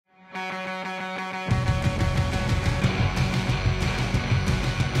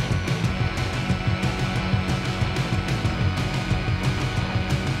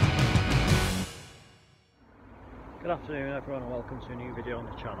afternoon everyone and welcome to a new video on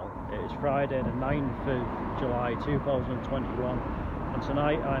the channel. It is Friday the 9th of July 2021 and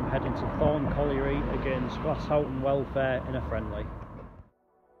tonight I'm heading to Thorne Colliery against Glasshoughton Welfare in a friendly.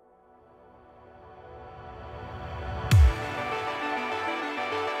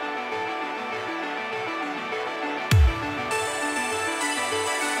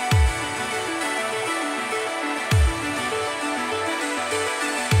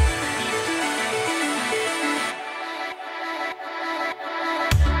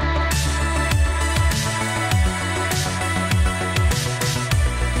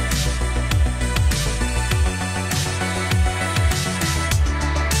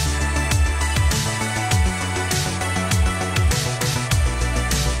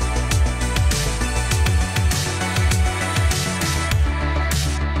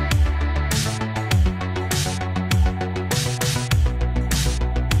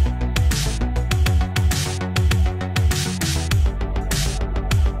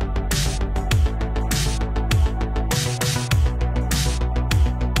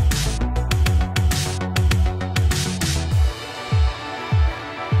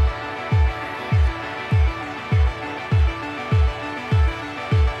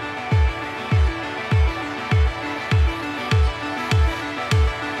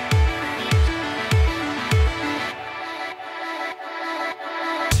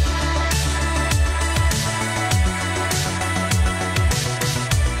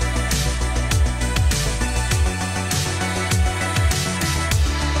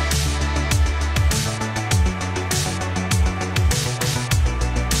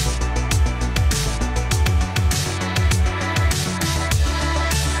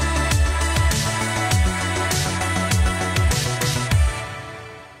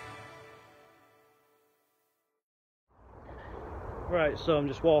 Right, so I'm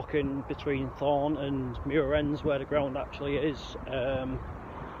just walking between Thorne and Muir Ends where the ground actually is.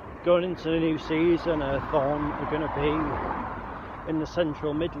 Going into the new season, Thorne are going to be in the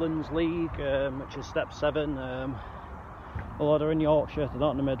Central Midlands League, which is Step 7. Although they're in Yorkshire, they're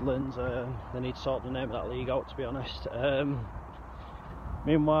not in the Midlands. They need to sort the name of that league out, to be honest.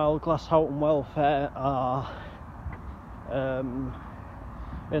 Meanwhile, Glasshoughton Welfare are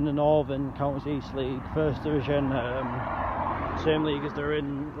in the Northern Counties East League, First Division. Same league as they're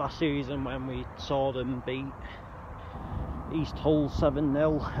in last season when we saw them beat East Hull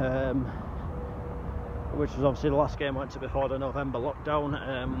 7-0, which was obviously the last game I went to before the November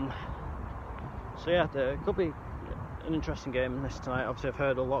lockdown. So yeah, there could be an interesting game this tonight. Obviously I've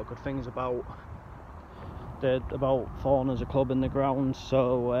heard a lot of good things about Thorne as a club in the ground,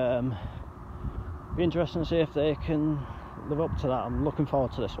 so be interesting to see if they can live up to that. I'm looking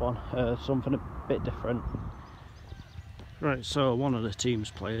forward to this one, something a bit different. Right, so one of the team's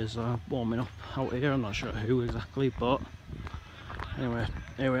players are warming up out here. I'm not sure who exactly, but anyway,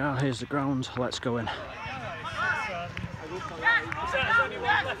 here we are, here's the ground, let's go in.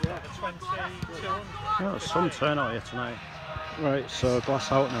 There's some turnout here tonight. Right, so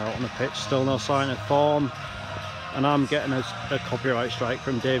Glasshoughton are out on the pitch, still no sign of Thorne, and I'm getting a copyright strike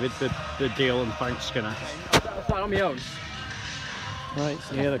from David Baddiel and Frank Skinner. I'll fly on my own. Right,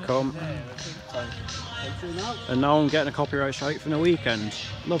 so here they come. And now I'm getting a copyright strike from the weekend.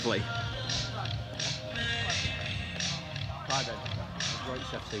 Lovely.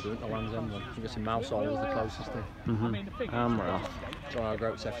 FC going to Land's End one. I'm guessing Mousehole was the closest thing. I'm right. So I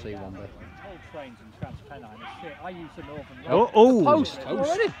Groats FC one day. Oh! Post!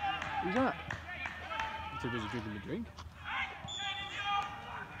 Already? Who's that? Too busy drinking the drink.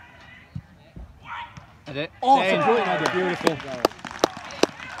 Is it? Oh, beautiful.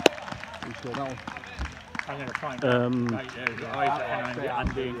 Who scored that one? I'm going to find out.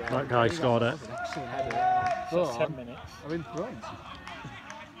 That guy scored it. 10 minutes. I'm in front.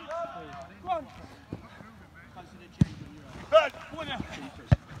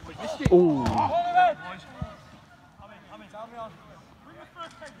 Ooh.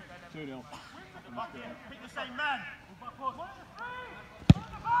 2-0.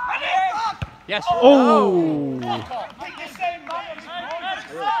 Yes. Oh.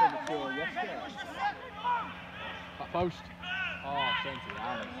 Back post.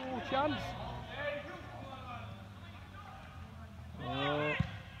 Oh, chance.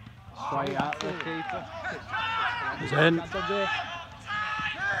 Straight out the keeper. He's in.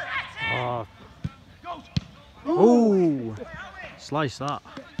 Oh. Ooh. Slice that.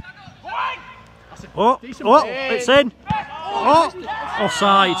 Oh, it's in. Oh,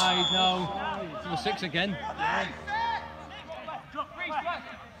 offside. No, it's number 6 again.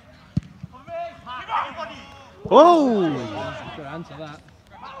 Oh! Good answer that.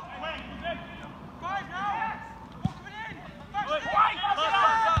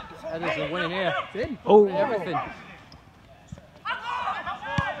 There's a winning here. It's in. Oh. Everything.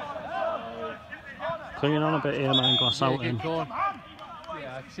 Clinging on a bit here, man. Glasshoughton.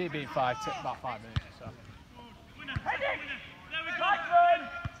 Yeah, I can see it being about 5 minutes or so.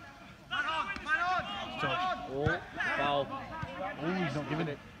 Touch. Oh, foul. Oh, he's not giving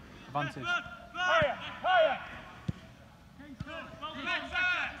it. Advantage.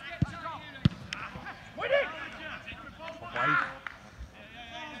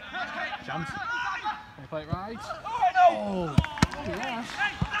 Chance. Can you play it right? Oh, yes.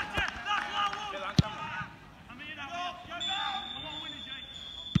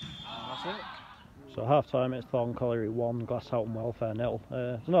 That's it. So half time it's Thorne Colliery 1, Glasshoughton Welfare 0.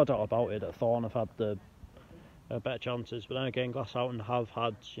 There's no doubt about it that Thorne have had the better chances, but then again Glasshoughton have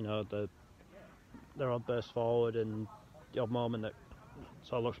had, you know, their odd burst forward and the odd moment that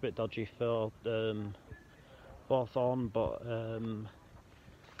sort of looks a bit dodgy for Thorne, but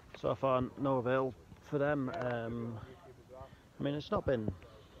so far no avail for them. I mean, it's not been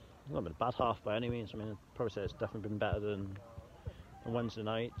a bad half by any means. I mean, I'd probably say it's definitely been better than Wednesday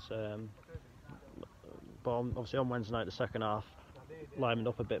night. But obviously on Wednesday night the second half livened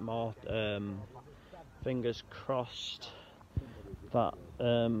up a bit more. Fingers crossed that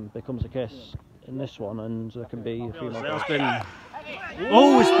becomes the case in this one, and there can be a few more. It's been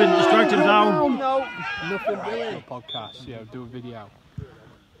just dragged him down. No, nothing really. Podcast, yeah, do a video.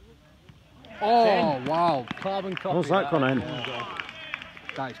 Oh wow, carbon copy. What's that gone in?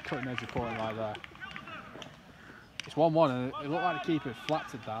 That is cutting edge reporting right there. It's 1-1 and it looked like the keeper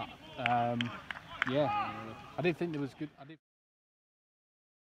flattered that. Yeah, I didn't think there was good.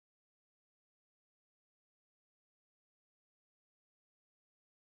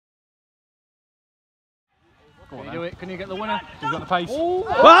 Can you do it? Can you get the winner? He's got the pace.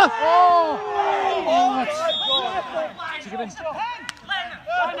 What?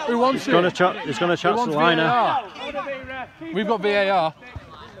 Who wants it? He's going to chat to the liner. We've got VAR.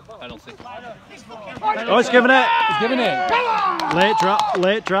 Penalty. Oh, he's giving it. He's giving it.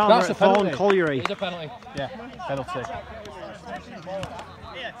 Late drama That's at a penalty. Thorne Colliery. It's a penalty. Yeah, penalty.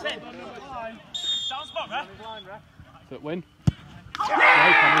 Foot win.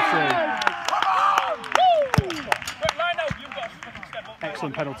 Great penalty.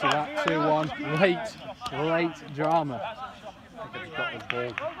 Excellent penalty that. 2-1. Late drama. I think he's got the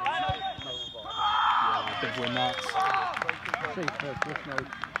ball. Yeah, big win that.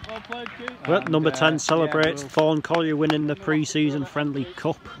 Well, number 10 celebrates Thorne Colliery winning the pre-season friendly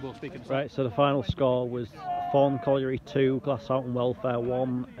cup. Right, so the final score was Thorne Colliery 2, Glasshoughton Welfare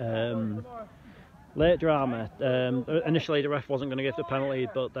 1. Late drama. Initially the ref wasn't going to give the penalty,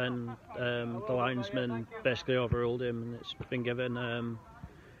 but then the linesman basically overruled him and it's been given.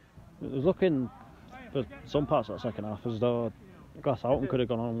 It was looking for some parts of that second half as though Glasshoughton could have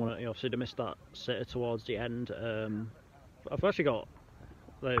gone on. Obviously they missed that sitter towards the end. I've actually got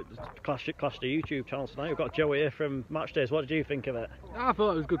Clash the YouTube channel tonight. We've got Joe here from Match Days. What did you think of it? I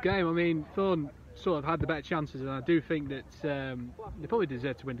thought it was a good game. I mean, Thorne sort of had the better chances, and I do think that they probably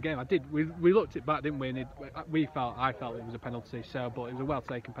deserved to win the game. We looked it back, didn't we? And I felt it was a penalty. So, but it was a well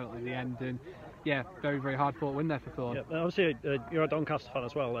taken penalty at the end, and yeah, very very hard fought win there for Thorne. Yeah, obviously you're a Doncaster fan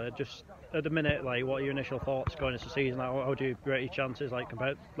as well. Just at the minute, like, what are your initial thoughts going into the season? How do you rate your chances, like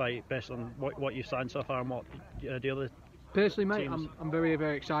compared, like based on what you've signed so far and what the other? Personally, mate, I'm very,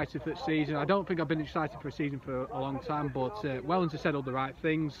 very excited for the season. I don't think I've been excited for a season for a long time, but Wellens has said all the right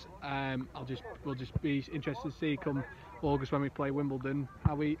things. We'll just be interested to see come August when we play Wimbledon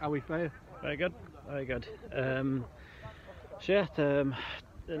how we fare. Very good, very good. So yeah,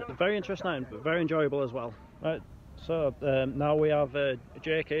 very interesting night, but very enjoyable as well. Right, so now we have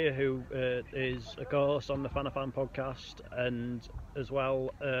Jake here, who is a co-host on the Fan podcast, and as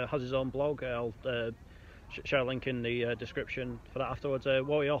well has his own blog. I'll share a link in the description for that afterwards. What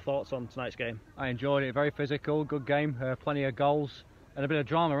were your thoughts on tonight's game? I enjoyed it. Very physical, good game, plenty of goals and a bit of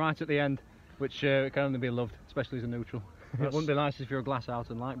drama right at the end, which can only be loved, especially as a neutral. It wouldn't be nice if you're a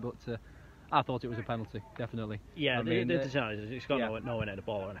Glasshoughton like, but I thought it was a penalty, definitely. Yeah, he's got no one at the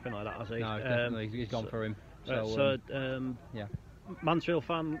ball or anything like that, has he? No, definitely, he's gone for him. Yeah. Mansfield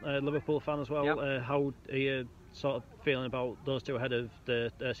fan, Liverpool fan as well. Yep. How are you sort of feeling about those two ahead of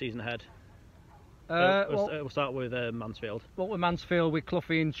the season ahead? We'll start with Mansfield. Well, with Mansfield, with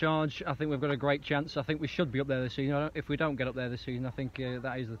Cloughie in charge, I think we've got a great chance. I think we should be up there this season. If we don't get up there this season, I think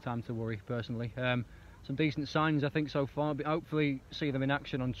that is the time to worry, personally. Some decent signs, I think, so far. But hopefully see them in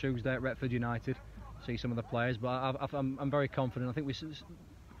action on Tuesday at Retford United. See some of the players, but I'm very confident. I think we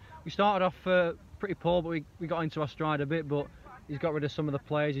started off pretty poor, but we got into our stride a bit. But he's got rid of some of the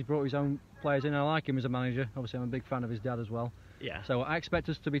players. He's brought his own players in. I like him as a manager. Obviously, I'm a big fan of his dad as well. Yeah. So I expect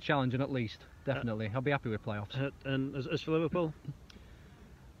us to be challenging at least, definitely. I'll be happy with playoffs. And as for Liverpool?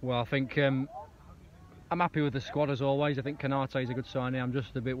 Well, I think I'm happy with the squad as always. I think Canate is a good signing. I'm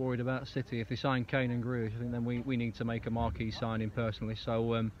just a bit worried about City. If they sign Kane and Grealish, I think then we need to make a marquee signing personally.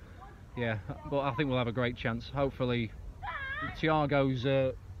 So yeah, but I think we'll have a great chance. Hopefully,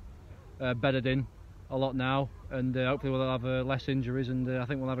 Thiago's bedded in a lot now, and hopefully we'll have less injuries, and I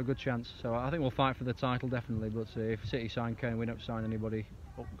think we'll have a good chance. So I think we'll fight for the title definitely. But if City sign Kane, we don't sign anybody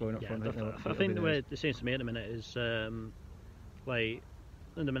going up front. I think the way it seems to me at the minute is like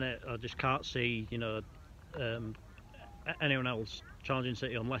at the minute I just can't see anyone else challenging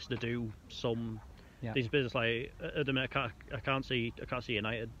City unless they do some these business. Like at the minute I can't see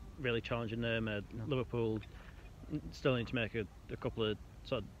United really challenging them. No. Liverpool still need to make a couple of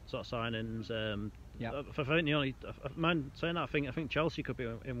sort of signings. I think the only man saying that, I think Chelsea could be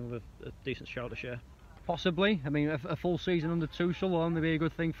in with a decent shout this year. Possibly. I mean, a full season under Tuchel will only be a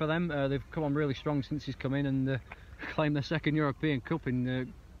good thing for them. They've come on really strong since he's come in and claimed their second European Cup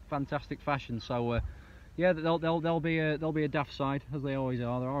in fantastic fashion. So yeah, they'll be a daft side, as they always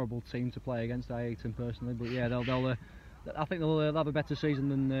are. They're a horrible team to play against. I hate them personally, but yeah, I think they'll have a better season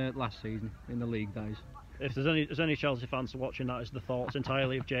than last season in the league days. If there's any Chelsea fans watching, that is the thoughts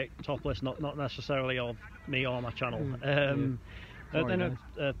entirely of Jake Topless, not necessarily of me or my channel.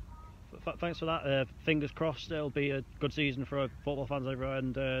 Thanks for that. Fingers crossed, it'll be a good season for football fans everywhere,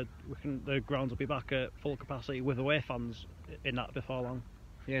 and the grounds will be back at full capacity with away fans in that before long.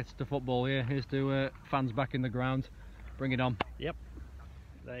 Yeah, it's the football. Yeah, here's to fans back in the ground. Bring it on. Yep.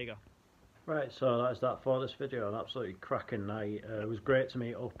 There you go. Right, so that's that for this video. An absolutely cracking night. It was great to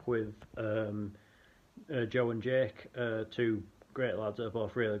meet up with Joe and Jake, two great lads that are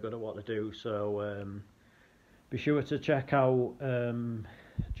both really good at what they do. So be sure to check out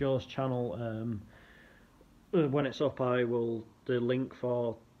Joe's channel. When it's up, the link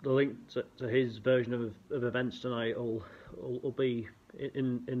to his version of events tonight will be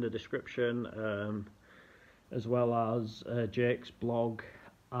in the description, as well as Jake's blog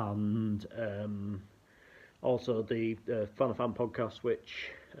and also the Fan podcast,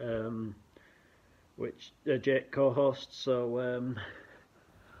 which Jake co-hosts. So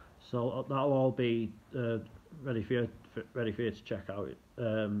that'll all be ready for you to check out.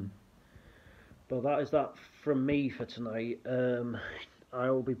 But that is that from me for tonight. I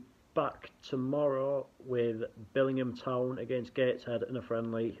will be back tomorrow with Billingham Town against Gateshead in a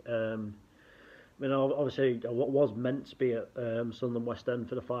friendly. I mean, obviously, I was meant to be at Sunderland West End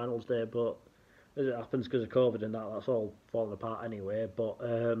for the finals day, but as it happens because of COVID and that's all falling apart anyway. But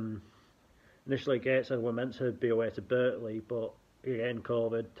initially, Gateshead were meant to be away to Berkeley, but again,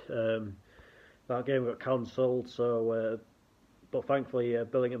 COVID, that game got cancelled. So, but thankfully,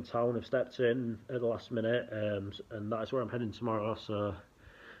 Billingham Town have stepped in at the last minute, and that's where I'm heading tomorrow. So,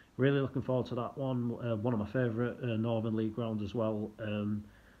 really looking forward to that one. One of my favourite Northern League grounds as well.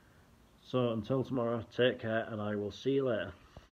 So until tomorrow, take care, and I will see you later.